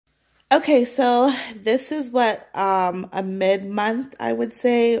Okay, so this is what a mid-month, I would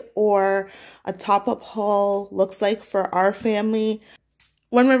say, or a top-up haul looks like for our family.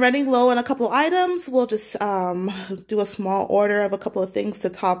 When we're running low on a couple of items, we'll just do a small order of a couple of things to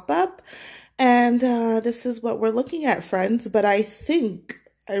top up. And this is what we're looking at, friends. But I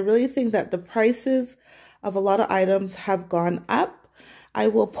really think that the prices of a lot of items have gone up. I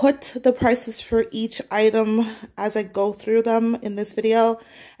will put the prices for each item as I go through them in this video,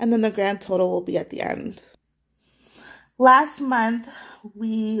 and then the grand total will be at the end. Last month,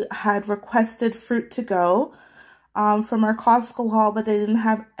 we had requested fruit to go from our Costco haul, but they didn't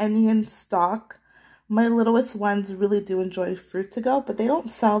have any in stock. My littlest ones really do enjoy fruit to go, but they don't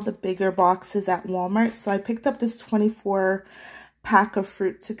sell the bigger boxes at Walmart. So I picked up this 24 pack of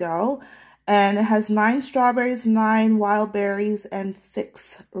fruit to go, and it has 9 strawberries, 9 wild berries, and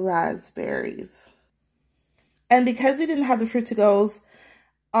 6 raspberries. And because we didn't have the fruit to goes,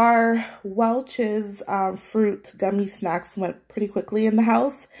 our Welch's fruit gummy snacks went pretty quickly in the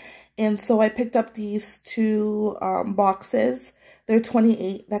house. And so I picked up these 2 boxes. They're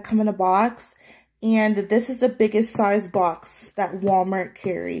 28 that come in a box. And this is the biggest size box that Walmart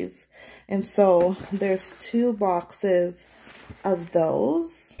carries. And so there's 2 boxes of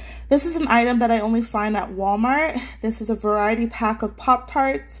those. This is an item that I only find at Walmart. This is a variety pack of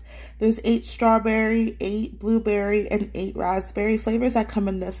Pop-Tarts. There's 8 strawberry, 8 blueberry, and 8 raspberry flavors that come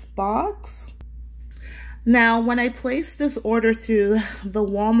in this box. Now, when I placed this order through the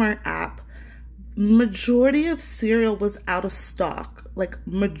Walmart app, majority of cereal was out of stock, like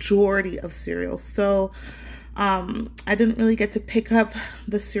majority of cereal. So I didn't really get to pick up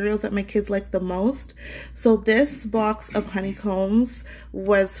the cereals that my kids like the most. So this box of honeycombs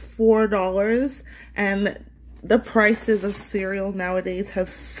was $4, and the prices of cereal nowadays have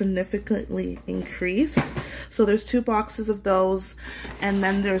significantly increased. So there's 2 boxes of those, and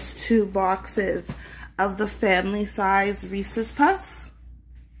then there's 2 boxes of the family size Reese's Puffs.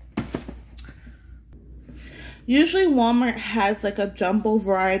 Usually Walmart has like a jumbo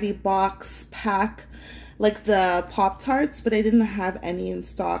variety box pack like the Pop-Tarts, but I didn't have any in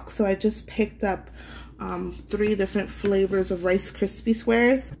stock. So I just picked up 3 different flavors of Rice Krispie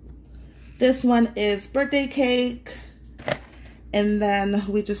Squares. This one is birthday cake. And then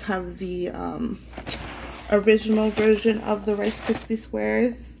we just have the original version of the Rice Krispie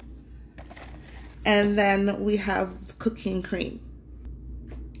Squares. And then we have cookie and cream.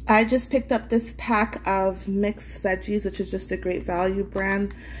 I just picked up this pack of mixed veggies, which is just a Great Value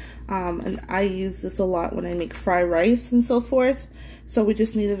brand. And I use this a lot when I make fried rice and so forth. So we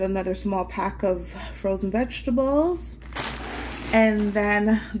just needed another small pack of frozen vegetables. And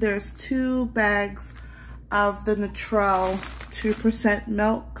then there's 2 bags of the Nutrell 2%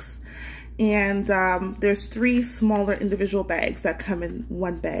 milks. And there's 3 smaller individual bags that come in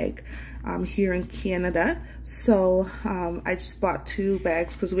 1 bag here in Canada. So I just bought 2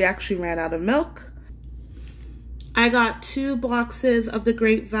 bags because we actually ran out of milk. I got 2 boxes of the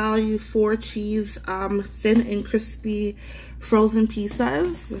Great Value 4 cheese thin and crispy frozen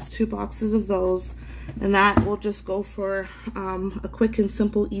pizzas. There's 2 boxes of those, and that will just go for a quick and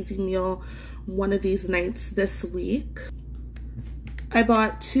simple easy meal one of these nights this week. I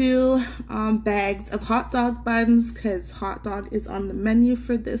bought 2 bags of hot dog buns because hot dog is on the menu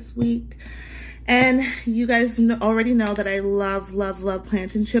for this week. And you guys already know that I love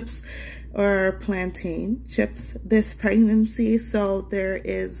plantain chips or plantain chips this pregnancy. So there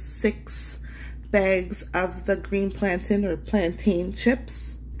is 6 bags of the green plantain or plantain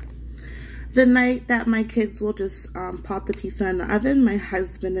chips. The night that my kids will just pop the pizza in the oven, my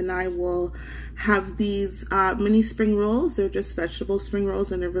husband and I will have these mini spring rolls. They're just vegetable spring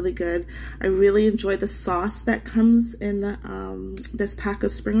rolls, and they're really good. I really enjoy the sauce that comes in this pack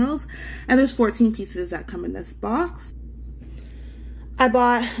of spring rolls. And there's 14 pieces that come in this box. I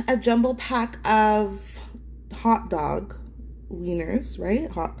bought a jumbo pack of hot dog wieners, right?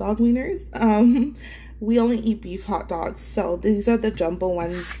 Hot dog wieners. We only eat beef hot dogs, so these are the jumbo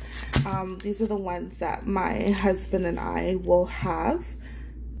ones. These are the ones that my husband and I will have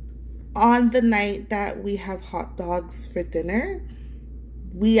on the night that we have hot dogs for dinner.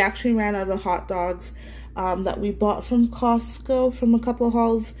 We actually ran out of hot dogs that we bought from Costco from a couple of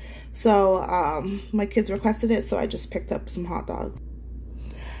hauls. So my kids requested it, so I just picked up some hot dogs.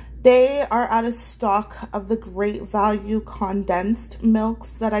 They are out of stock of the Great Value condensed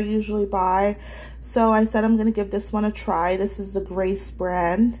milks that I usually buy. So I said I'm going to give this one a try. This is the Grace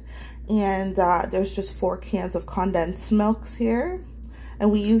brand. And there's just 4 cans of condensed milks here.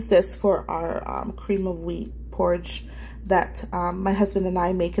 And we use this for our cream of wheat porridge that my husband and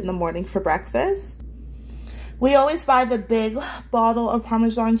I make in the morning for breakfast. We always buy the big bottle of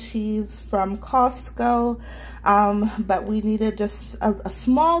Parmesan cheese from Costco, but we needed just a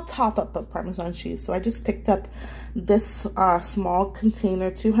small top-up of Parmesan cheese. So I just picked up this small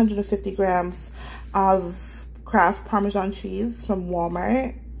container, 250 grams of Kraft Parmesan cheese from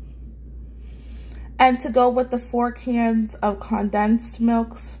Walmart. And to go with the 4 cans of condensed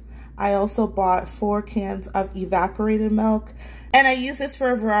milks, I also bought 4 cans of evaporated milk. And I use this for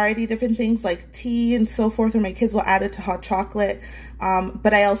a variety of different things like tea and so forth, or my kids will add it to hot chocolate.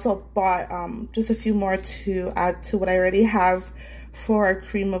 But I also bought just a few more to add to what I already have for our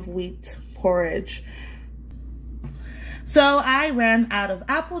cream of wheat porridge. So I ran out of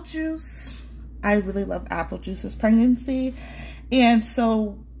apple juice. I really love apple juice this pregnancy. And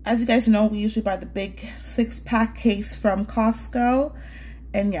so, as you guys know, we usually buy the big 6-pack case from Costco.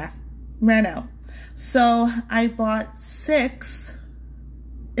 And yeah, ran out. So I bought 6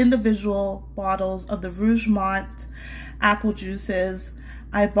 individual bottles of the Rougemont apple juices.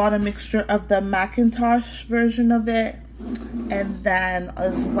 I bought a mixture of the Macintosh version of it, and then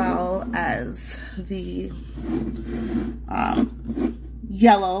as well as the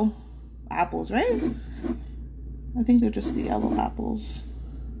yellow apples, right? I think they're just the yellow apples.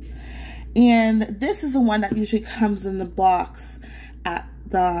 And this is the one that usually comes in the box at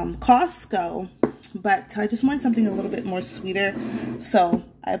the Costco. But I just wanted something a little bit more sweeter, so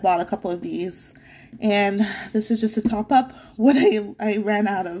I bought a couple of these. And this is just to top up what I ran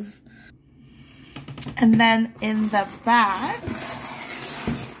out of. And then in the back,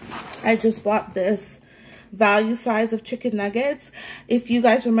 I just bought this value size of chicken nuggets. If you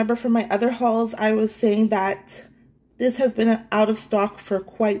guys remember from my other hauls, I was saying that this has been out of stock for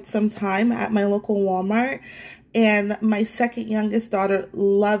quite some time at my local Walmart. And my second youngest daughter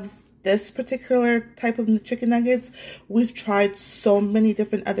loves this particular type of chicken nuggets. We've tried so many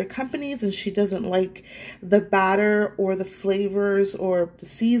different other companies and she doesn't like the batter or the flavors or the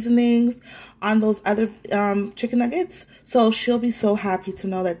seasonings on those other chicken nuggets. So she'll be so happy to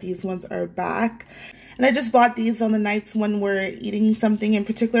know that these ones are back. And I just bought these on the nights when we're eating something in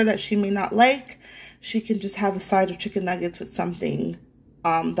particular that she may not like. She can just have a side of chicken nuggets with something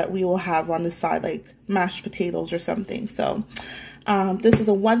that we will have on the side, like mashed potatoes or something. So this is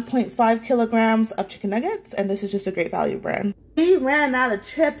a 1.5 kilograms of chicken nuggets, and this is just a great value brand. We ran out of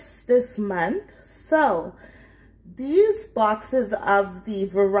chips this month, so these boxes of the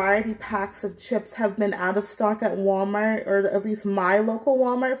variety packs of chips have been out of stock at Walmart, or at least my local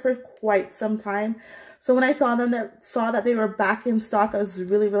Walmart, for quite some time. So when I saw that they were back in stock, I was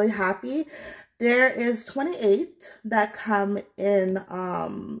really, really happy. There is 28 that come in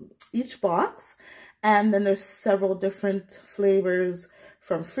each box. And then there's several different flavors,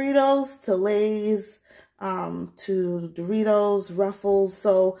 from Fritos to Lay's to Doritos, Ruffles.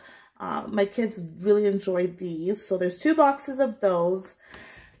 So my kids really enjoyed these. So there's 2 boxes of those,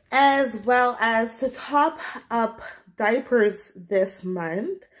 as well as to top up diapers this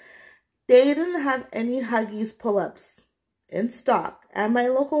month. They didn't have any Huggies pull-ups in stock at my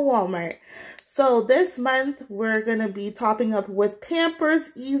local Walmart. So this month we're going to be topping up with Pampers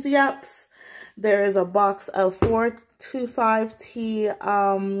Easy Ups. There is a box of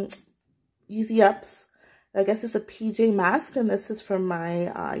 425T Easy Ups. I guess it's a PJ Masks, and this is for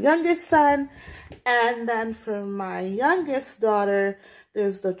my youngest son. And then for my youngest daughter,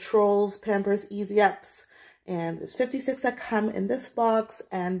 there's the Trolls Pampers Easy Ups. And there's 56 that come in this box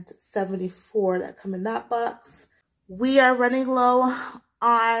and 74 that come in that box. We are running low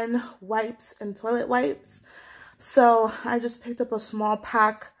on wipes and toilet wipes. So I just picked up a small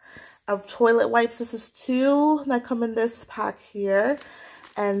pack of toilet wipes. This is 2 that come in this pack here,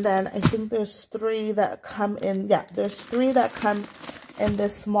 and then I think there's 3 that come in, yeah, there's 3 that come in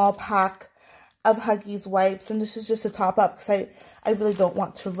this small pack of Huggies wipes, and this is just a top up because I really don't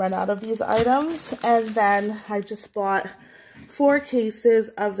want to run out of these items. And then I just bought 4 cases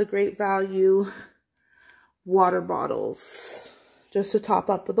of the Great Value water bottles just to top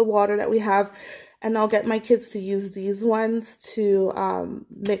up with the water that we have. And I'll get my kids to use these ones to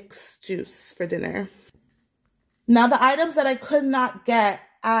mix juice for dinner. Now, the items that I could not get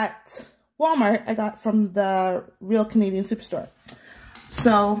at Walmart, I got from the Real Canadian Superstore.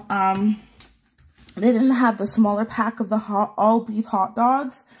 So, they didn't have the smaller pack of the all beef hot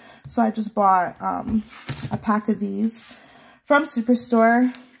dogs. So I just bought a pack of these from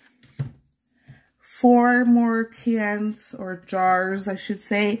Superstore. 4 more cans, or jars, I should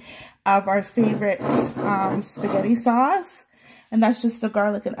say, of our favorite spaghetti sauce. And that's just the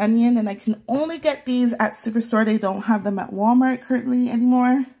garlic and onion. And I can only get these at Superstore. They don't have them at Walmart currently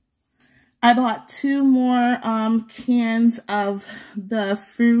anymore. I bought 2 more cans of the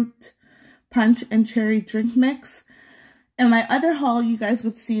fruit punch and cherry drink mix. In my other haul, you guys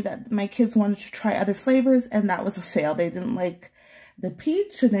would see that my kids wanted to try other flavors, and that was a fail. They didn't like the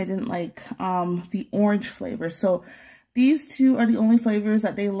peach and they didn't like the orange flavor. So these two are the only flavors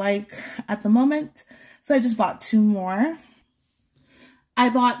that they like at the moment. So I just bought 2 more. I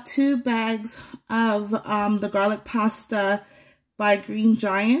bought 2 bags of the garlic pasta by Green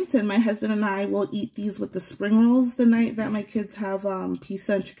Giant, and my husband and I will eat these with the spring rolls the night that my kids have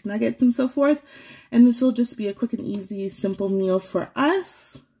pizza and chicken nuggets and so forth. And this will just be a quick and easy, simple meal for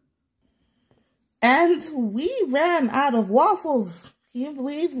us. And we ran out of waffles. Can you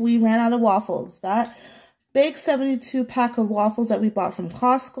believe we ran out of waffles? That big 72 pack of waffles that we bought from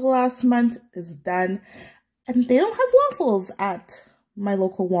Costco last month is done. And they don't have waffles at my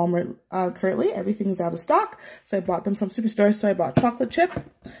local Walmart currently. Everything's out of stock. So I bought them from Superstore. So I bought chocolate chip,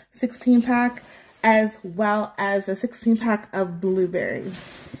 16 pack, as well as a 16 pack of blueberry.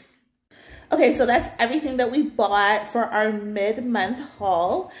 Okay, so that's everything that we bought for our mid-month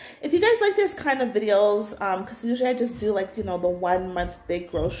haul. If you guys like this kind of videos, because usually I just do like, you know, the 1 month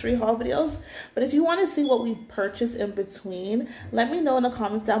big grocery haul videos. But if you want to see what we purchase in between, let me know in the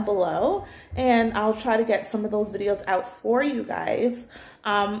comments down below. And I'll try to get some of those videos out for you guys.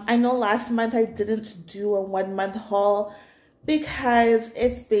 I know last month I didn't do a 1 month haul because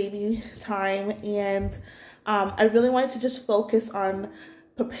it's baby time. And I really wanted to just focus on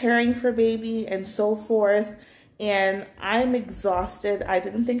preparing for baby and so forth, and I'm exhausted. I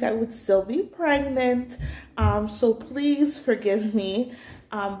didn't think I would still be pregnant, so please forgive me,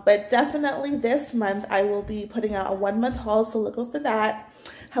 but definitely this month I will be putting out a 1 month haul, so look out for that.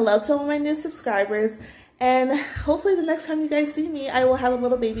 Hello to all my new subscribers, and hopefully the next time you guys see me I will have a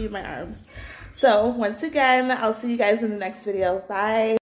little baby in my arms. So once again, I'll see you guys in the next video. Bye.